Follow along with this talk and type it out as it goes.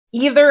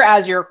either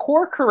as your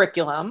core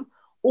curriculum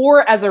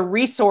or as a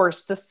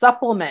resource to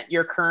supplement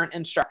your current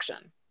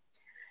instruction.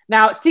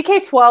 Now,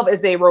 CK12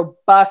 is a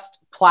robust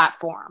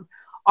platform.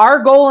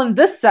 Our goal in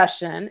this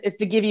session is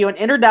to give you an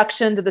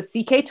introduction to the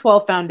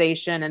CK12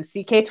 Foundation and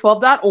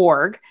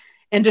ck12.org,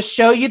 and to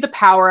show you the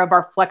power of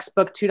our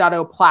Flexbook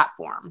 2.0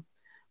 platform,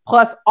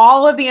 plus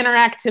all of the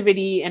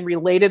interactivity and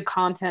related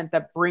content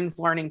that brings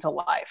learning to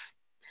life.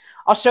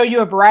 I'll show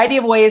you a variety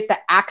of ways to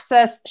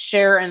access,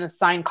 share, and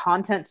assign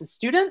content to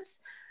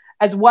students,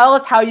 as well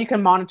as how you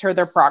can monitor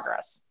their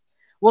progress.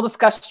 We'll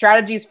discuss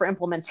strategies for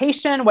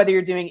implementation, whether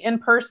you're doing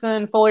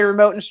in-person, fully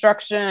remote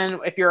instruction,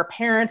 if you're a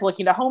parent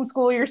looking to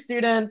homeschool your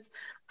students,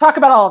 talk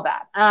about all of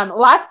that.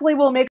 Lastly,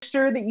 we'll make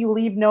sure that you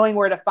leave knowing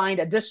where to find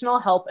additional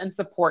help and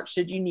support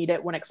should you need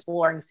it when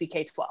exploring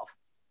CK12.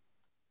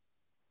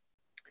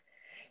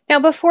 Now,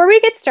 before we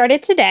get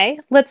started today,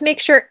 let's make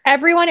sure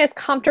everyone is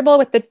comfortable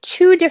with the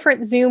two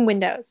different Zoom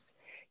windows.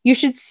 You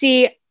should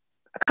see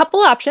a couple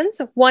options.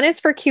 One is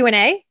for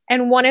Q&A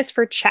and one is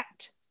for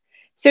chat.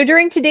 So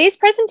during today's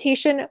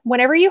presentation,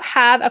 whenever you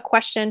have a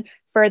question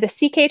for the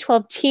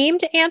CK12 team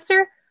to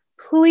answer,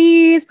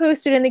 please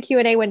post it in the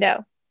Q&A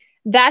window.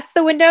 That's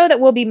the window that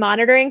we'll be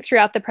monitoring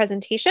throughout the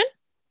presentation.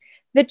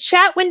 The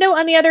chat window,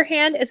 on the other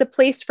hand, is a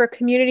place for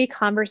community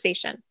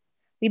conversation.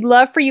 We'd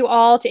love for you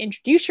all to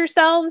introduce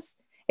yourselves.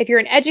 If you're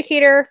an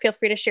educator, feel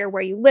free to share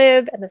where you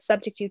live and the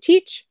subject you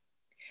teach.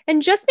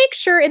 And just make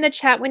sure in the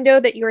chat window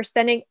that you are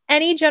sending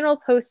any general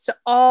posts to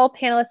all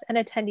panelists and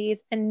attendees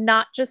and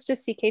not just to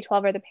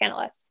CK12 or the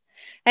panelists.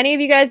 Any of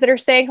you guys that are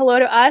saying hello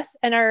to us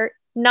and are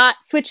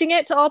not switching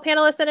it to all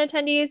panelists and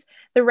attendees,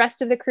 the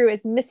rest of the crew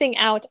is missing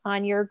out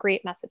on your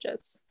great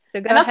messages. So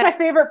go ahead. That's my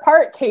favorite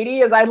part, Katie,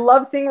 is I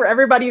love seeing where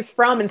everybody's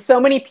from, and so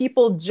many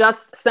people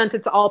just sent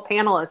it to all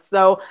panelists.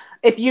 So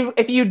if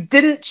you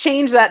didn't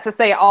change that to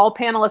say all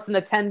panelists and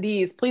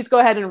attendees, please go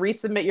ahead and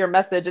resubmit your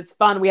message. It's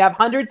fun. We have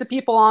hundreds of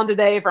people on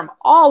today from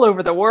all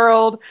over the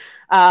world.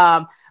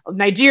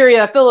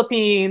 Nigeria,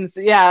 Philippines,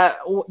 yeah,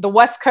 the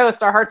West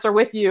Coast, our hearts are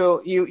with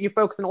you. You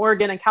folks in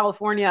Oregon and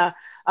California,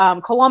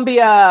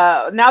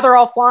 Colombia, now they're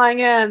all flying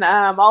in,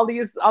 all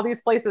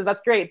these places.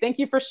 That's great. Thank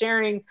you for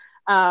sharing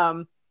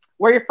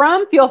where you're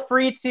from. Feel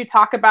free to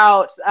talk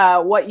about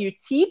what you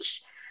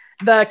teach.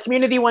 The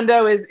community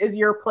window is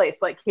your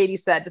place. Like Katie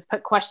said, just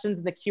put questions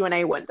in the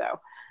Q&A window.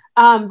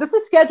 This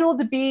is scheduled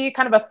to be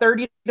kind of a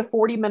 30 to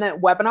 40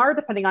 minute webinar,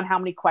 depending on how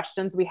many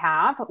questions we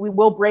have. We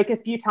will break a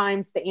few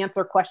times to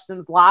answer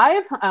questions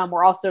live.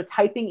 We're also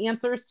typing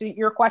answers to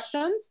your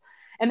questions.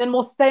 And then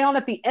we'll stay on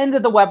at the end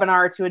of the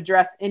webinar to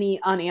address any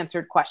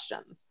unanswered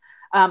questions.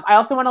 I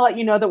also want to let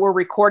you know that we're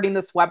recording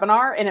this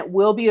webinar, and it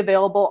will be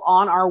available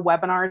on our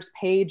webinars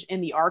page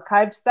in the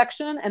archived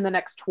section in the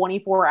next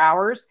 24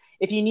 hours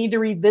if you need to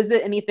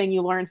revisit anything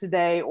you learned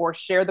today or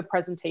share the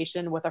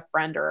presentation with a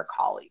friend or a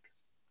colleague.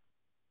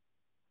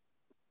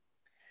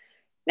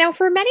 Now,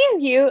 for many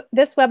of you,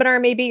 this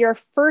webinar may be your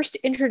first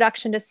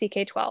introduction to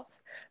CK12,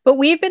 but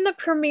we've been the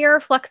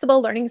premier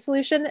flexible learning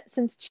solution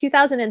since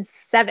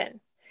 2007,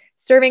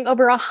 serving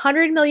over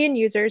 100 million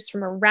users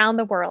from around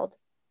the world.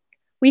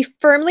 We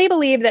firmly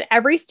believe that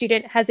every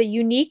student has a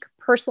unique,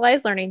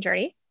 personalized learning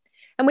journey,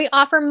 and we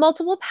offer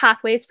multiple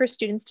pathways for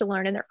students to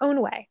learn in their own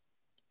way.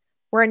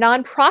 We're a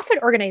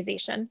nonprofit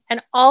organization,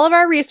 and all of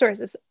our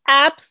resources,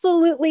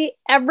 absolutely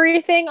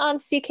everything on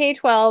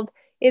CK12,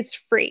 is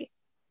free.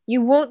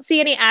 You won't see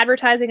any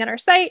advertising on our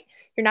site.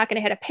 You're not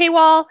going to hit a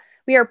paywall.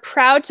 We are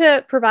proud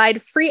to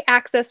provide free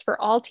access for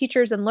all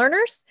teachers and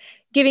learners,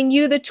 giving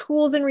you the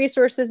tools and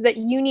resources that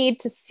you need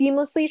to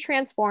seamlessly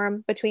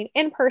transform between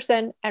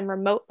in-person and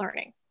remote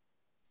learning.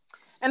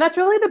 And that's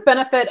really the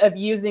benefit of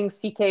using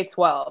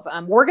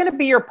CK12. We're going to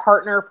be your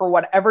partner for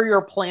whatever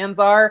your plans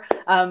are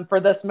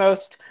for this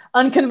most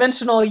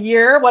unconventional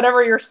year,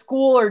 whatever your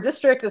school or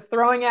district is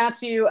throwing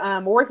at you.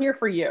 We're here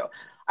for you.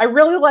 I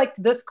really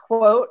liked this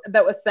quote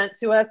that was sent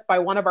to us by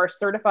one of our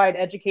certified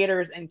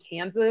educators in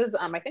Kansas.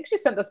 I think she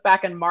sent this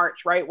back in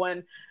March, right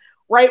when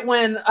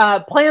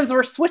plans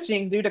were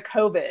switching due to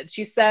COVID.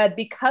 She said,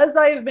 "Because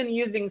I have been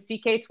using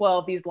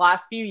CK12 these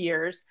last few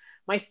years,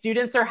 my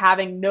students are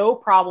having no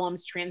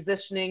problems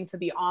transitioning to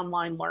the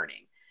online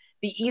learning.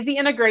 The easy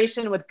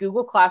integration with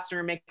Google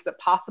Classroom makes it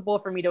possible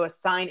for me to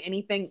assign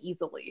anything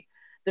easily.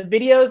 The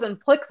videos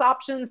and Plix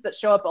options that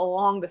show up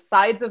along the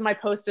sides of my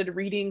posted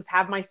readings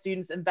have my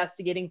students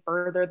investigating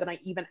further than I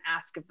even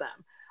ask of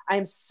them. I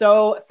am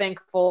so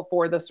thankful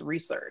for this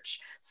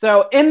research."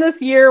 So in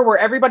this year where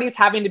everybody's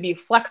having to be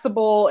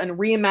flexible and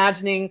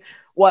reimagining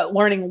what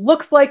learning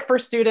looks like for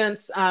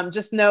students,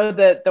 just know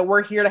that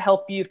we're here to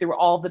help you through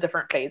all the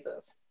different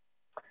phases.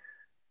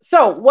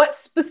 So what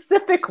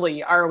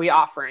specifically are we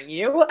offering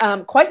you?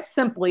 Quite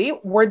simply,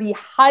 we're the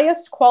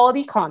highest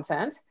quality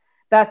content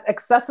that's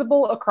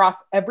accessible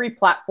across every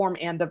platform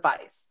and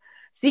device.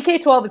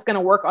 CK12 is going to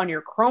work on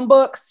your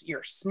Chromebooks,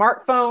 your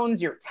smartphones,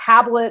 your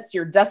tablets,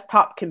 your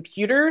desktop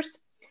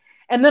computers.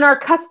 And then our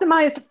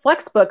customized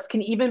Flexbooks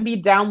can even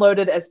be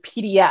downloaded as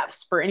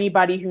PDFs for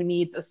anybody who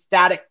needs a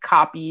static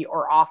copy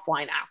or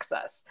offline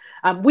access.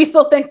 We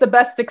still think the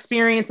best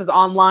experience is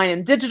online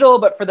and digital,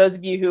 but for those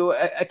of you who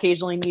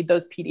occasionally need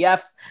those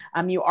PDFs,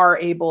 you are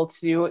able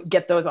to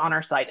get those on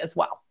our site as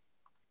well.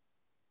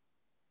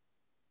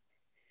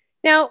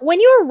 Now,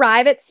 when you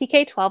arrive at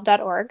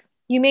ck12.org,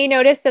 you may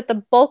notice that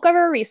the bulk of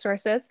our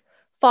resources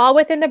fall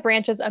within the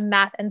branches of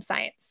math and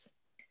science.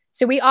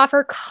 So we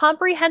offer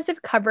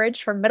comprehensive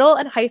coverage for middle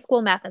and high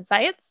school math and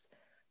science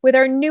with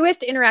our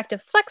newest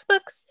interactive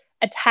Flexbooks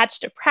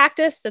attached to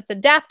practice that's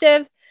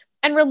adaptive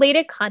and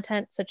related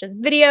content such as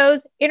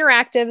videos,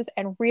 interactives,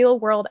 and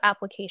real-world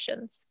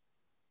applications.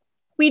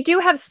 We do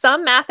have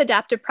some math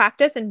adaptive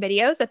practice and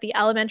videos at the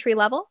elementary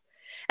level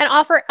and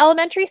offer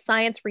elementary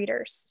science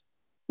readers.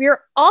 We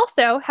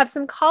also have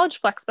some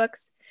college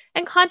Flexbooks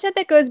and content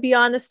that goes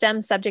beyond the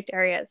STEM subject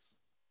areas.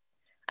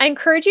 I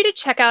encourage you to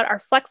check out our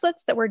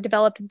Flexlets that were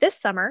developed this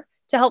summer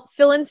to help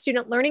fill in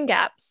student learning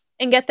gaps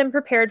and get them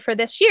prepared for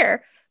this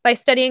year by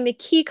studying the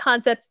key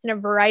concepts in a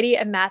variety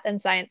of math and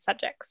science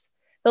subjects.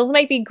 Those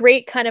might be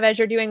great kind of as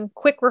you're doing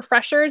quick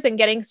refreshers and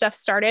getting stuff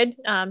started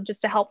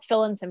just to help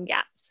fill in some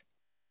gaps.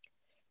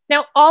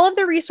 Now, all of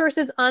the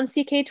resources on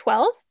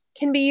CK12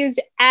 can be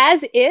used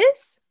as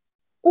is,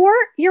 or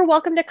you're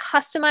welcome to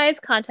customize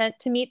content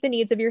to meet the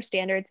needs of your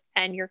standards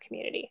and your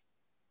community.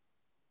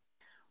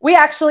 We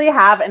actually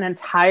have an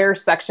entire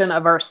section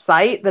of our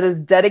site that is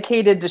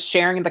dedicated to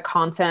sharing the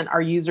content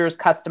our users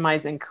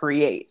customize and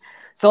create.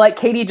 So like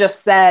Katie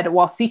just said,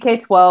 while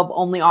CK12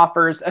 only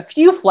offers a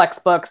few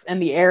Flexbooks in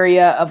the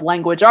area of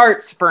language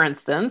arts, for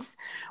instance,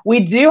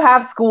 we do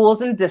have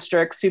schools and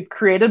districts who've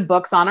created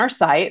books on our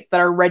site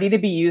that are ready to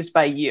be used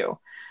by you.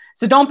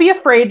 So don't be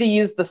afraid to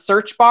use the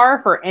search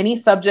bar for any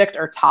subject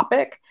or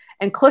topic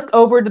and click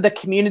over to the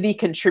Community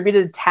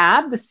Contributed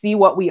tab to see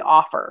what we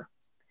offer.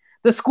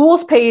 The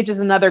schools page is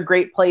another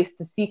great place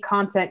to see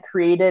content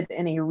created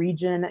in a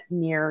region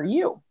near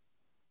you.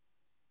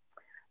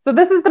 So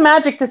this is the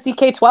magic to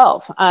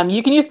CK12.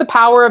 You can use the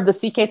power of the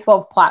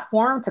CK12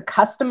 platform to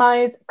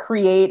customize,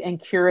 create, and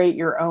curate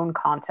your own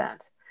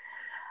content.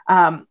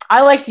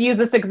 I like to use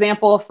this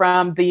example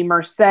from the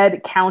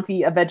Merced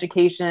County of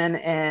Education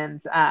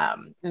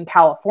in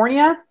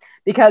California,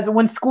 because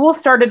when schools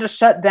started to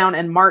shut down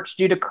in March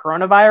due to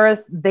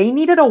coronavirus, they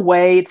needed a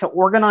way to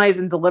organize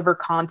and deliver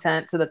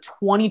content to the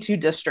 22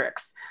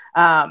 districts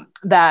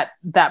that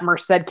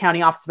Merced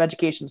County Office of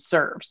Education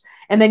serves.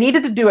 And they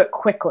needed to do it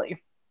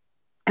quickly.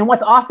 And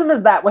what's awesome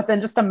is that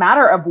within just a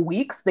matter of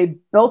weeks, they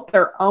built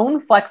their own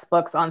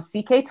Flexbooks on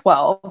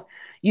CK12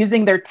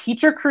 using their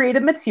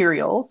teacher-created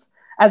materials,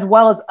 as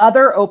well as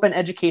other open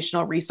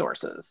educational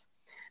resources.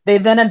 They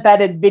then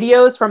embedded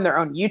videos from their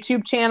own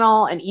YouTube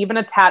channel and even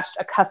attached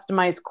a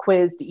customized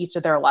quiz to each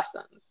of their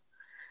lessons.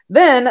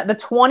 Then the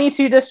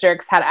 22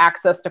 districts had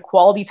access to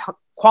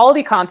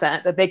quality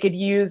content that they could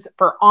use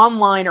for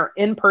online or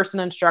in-person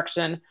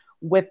instruction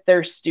with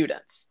their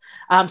students.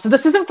 So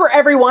this isn't for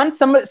everyone.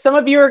 Some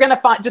of you are going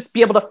to just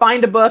be able to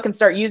find a book and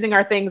start using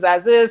our things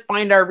as is,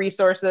 find our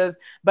resources.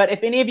 But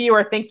if any of you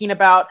are thinking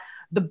about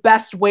the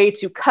best way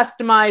to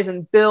customize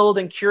and build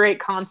and curate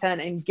content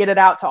and get it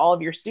out to all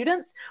of your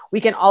students, we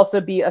can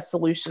also be a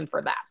solution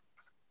for that.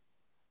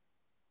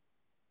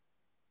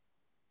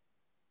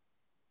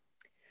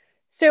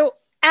 So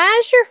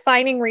as you're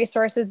finding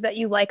resources that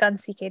you like on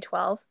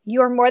CK12,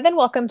 you are more than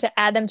welcome to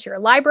add them to your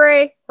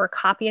library or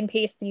copy and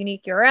paste the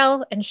unique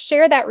URL and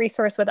share that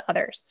resource with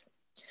others.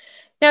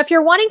 Now, if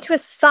you're wanting to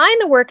assign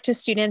the work to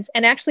students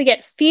and actually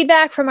get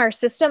feedback from our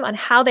system on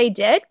how they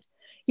did,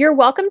 you're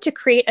welcome to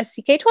create a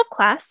CK12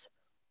 class,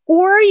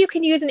 or you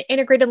can use an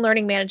integrated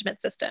learning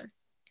management system.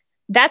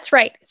 That's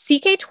right,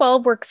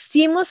 CK12 works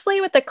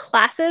seamlessly with the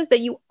classes that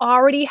you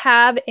already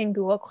have in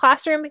Google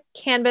Classroom,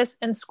 Canvas,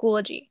 and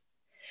Schoology,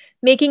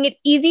 making it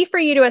easy for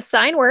you to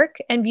assign work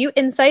and view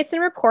insights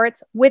and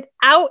reports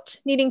without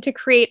needing to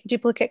create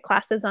duplicate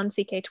classes on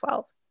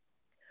CK12.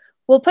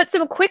 We'll put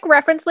some quick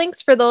reference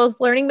links for those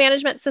learning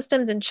management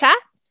systems in chat,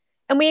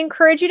 and we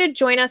encourage you to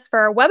join us for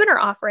our webinar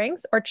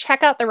offerings or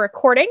check out the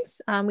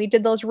recordings. We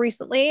did those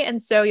recently, and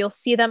so you'll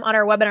see them on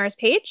our webinars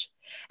page,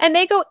 and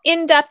they go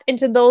in depth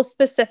into those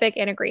specific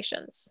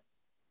integrations.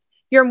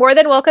 You're more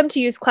than welcome to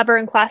use Clever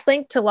and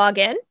ClassLink to log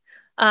in,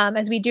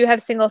 as we do have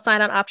single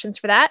sign-on options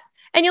for that.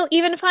 And you'll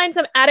even find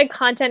some added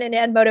content in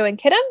Edmodo and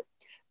Kidem,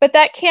 but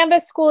that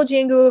Canvas, Schoology,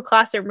 and Google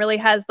Classroom really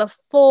has the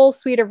full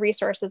suite of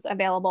resources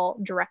available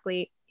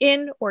directly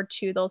in or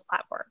to those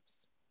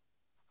platforms.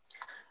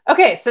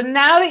 Okay, so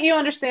now that you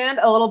understand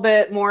a little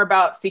bit more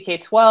about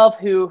CK12,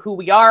 who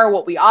we are,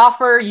 what we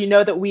offer, you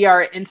know that we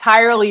are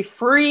entirely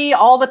free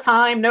all the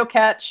time, no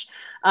catch.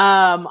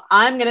 I'm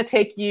going to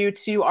take you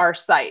to our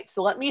site.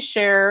 So let me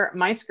share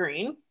my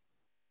screen.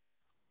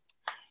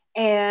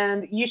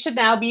 And you should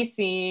now be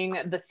seeing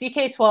the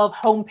CK12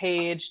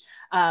 homepage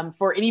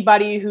for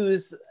anybody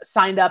who's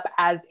signed up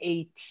as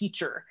a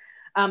teacher.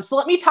 So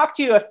let me talk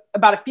to you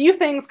about a few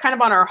things kind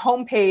of on our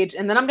homepage,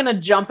 and then I'm going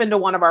to jump into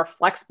one of our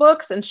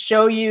Flexbooks and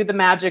show you the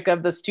magic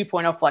of this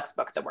 2.0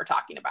 Flexbook that we're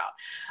talking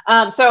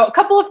about. So a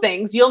couple of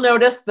things. You'll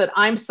notice that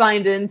I'm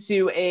signed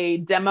into a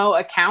demo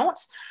account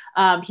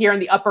here in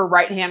the upper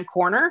right-hand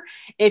corner.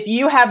 If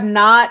you have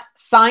not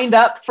signed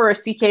up for a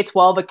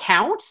CK12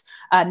 account,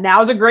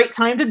 now's a great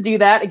time to do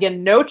that.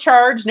 Again, no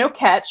charge, no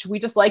catch. We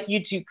just like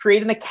you to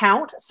create an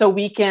account so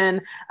we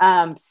can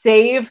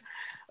save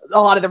a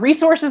lot of the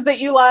resources that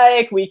you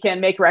like. We can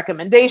make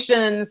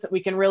recommendations. We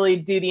can really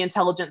do the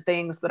intelligent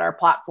things that our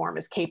platform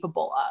is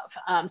capable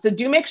of. So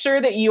do make sure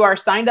that you are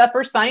signed up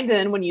or signed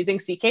in when using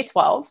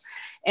CK12,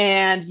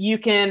 and you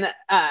can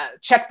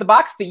check the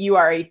box that you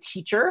are a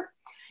teacher.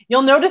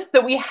 You'll notice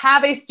that we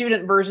have a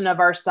student version of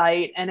our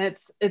site, and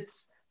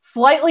it's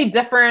slightly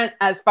different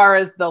as far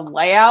as the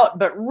layout,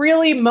 but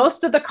really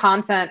most of the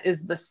content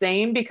is the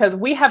same because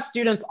we have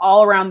students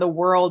all around the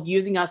world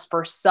using us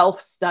for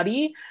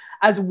self-study,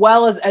 as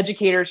well as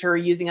educators who are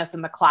using us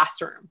in the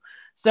classroom.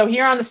 So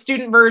here on the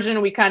student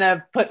version, we kind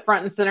of put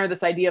front and center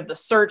this idea of the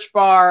search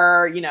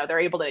bar. You know, they're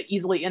able to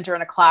easily enter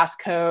in a class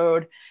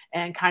code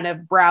and kind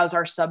of browse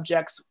our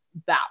subjects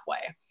that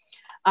way.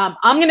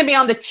 I'm going to be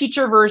on the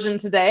teacher version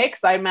today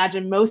because I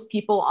imagine most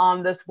people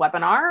on this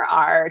webinar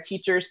are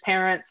teachers,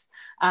 parents,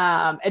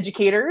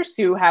 educators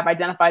who have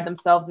identified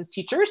themselves as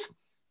teachers.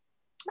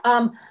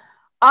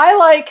 I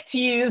like to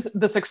use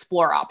this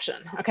explore option.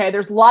 Okay,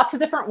 there's lots of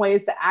different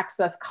ways to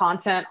access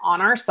content on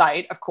our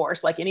site, of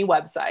course, like any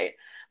website,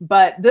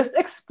 but this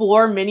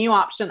explore menu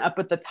option up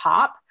at the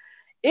top,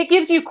 it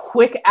gives you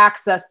quick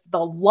access to a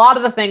lot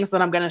of the things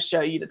that I'm going to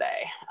show you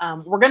today.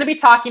 We're going to be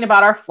talking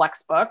about our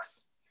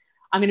Flexbooks.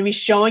 I'm going to be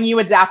showing you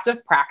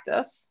adaptive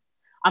practice.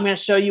 I'm going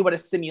to show you what a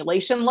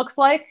simulation looks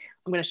like.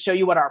 I'm going to show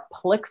you what our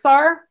PLICs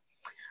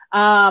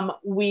are.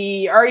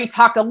 We already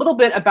talked a little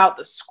bit about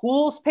the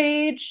schools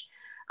page.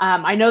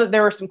 I know that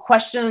there were some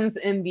questions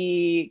in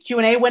the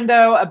Q&A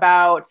window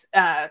about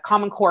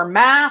Common Core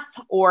Math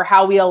or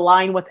how we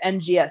align with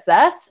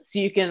NGSS. So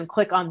you can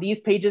click on these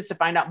pages to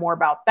find out more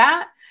about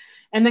that.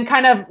 And then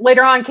kind of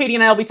later on, Katie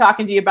and I will be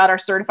talking to you about our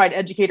Certified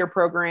Educator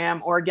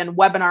Program, or again,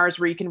 webinars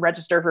where you can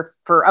register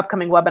for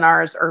upcoming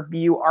webinars or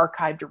view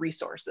archived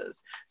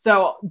resources.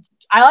 So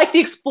I like the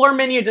explore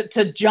menu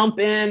to jump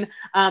in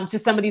to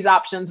some of these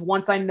options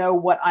once I know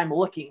what I'm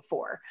looking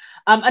for.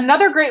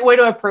 Another great way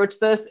to approach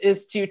this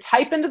is to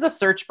type into the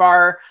search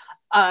bar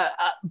a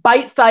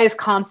bite-sized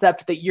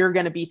concept that you're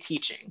going to be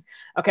teaching.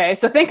 Okay,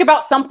 so think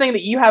about something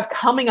that you have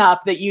coming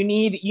up that you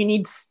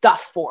need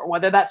stuff for,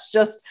 whether that's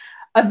just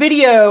a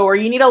video, or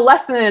you need a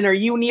lesson, or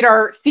you need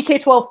our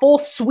CK12 full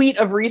suite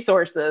of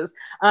resources.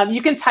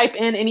 You can type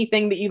in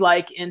anything that you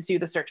like into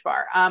the search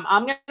bar.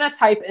 I'm going to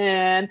type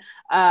in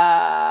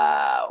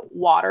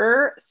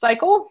water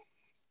cycle.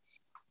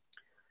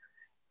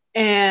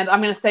 And I'm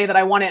going to say that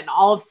I want it in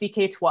all of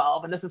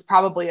CK12. And this is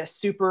probably a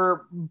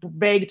super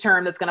vague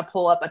term that's going to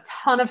pull up a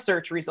ton of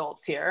search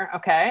results here.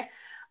 Okay.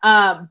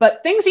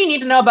 But things you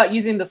need to know about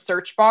using the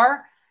search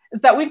bar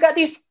is that we've got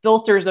these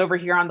filters over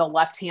here on the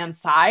left-hand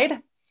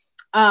side.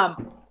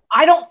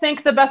 I don't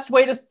think the best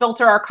way to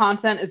filter our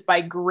content is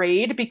by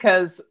grade,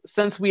 because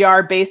since we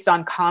are based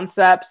on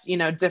concepts, you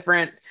know,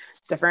 different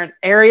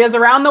areas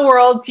around the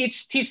world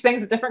teach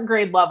things at different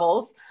grade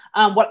levels.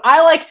 What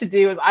I like to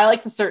do is I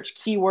like to search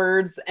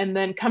keywords and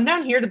then come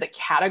down here to the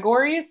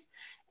categories,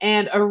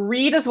 and a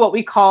read is what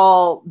we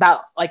call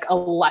that, like a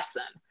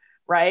lesson,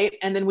 right?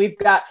 And then we've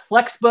got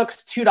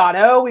Flexbooks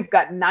 2.0. We've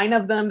got 9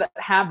 of them that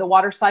have the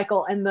water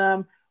cycle in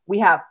them. We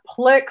have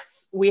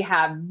PLICs, we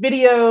have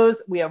videos,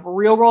 we have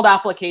real world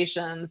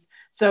applications.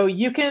 So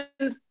you can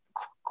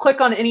click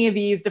on any of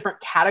these different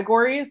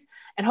categories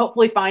and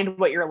hopefully find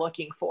what you're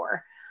looking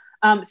for.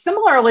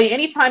 Similarly,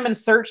 anytime in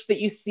search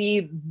that you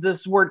see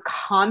this word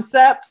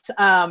concept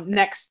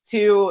next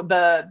to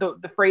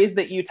the phrase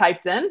that you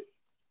typed in,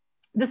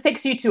 this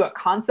takes you to a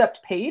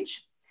concept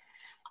page.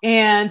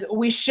 And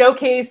we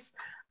showcase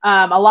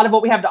a lot of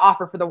what we have to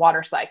offer for the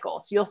water cycle.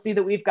 So you'll see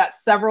that we've got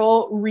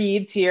several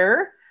reads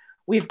here.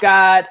 We've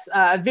got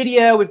a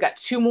video, we've got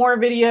 2 more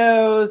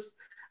videos,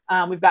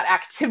 we've got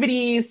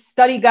activities,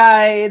 study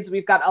guides,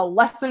 we've got a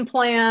lesson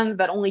plan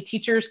that only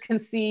teachers can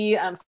see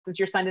since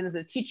you're signed in as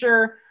a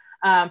teacher,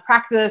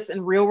 practice,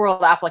 and real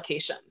world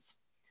applications.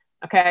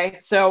 Okay,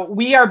 so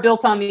we are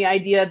built on the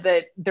idea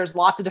that there's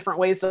lots of different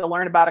ways to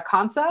learn about a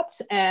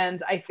concept.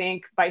 And I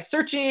think by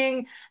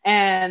searching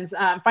and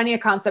finding a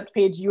concept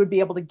page, you would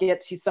be able to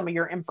get to some of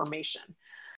your information.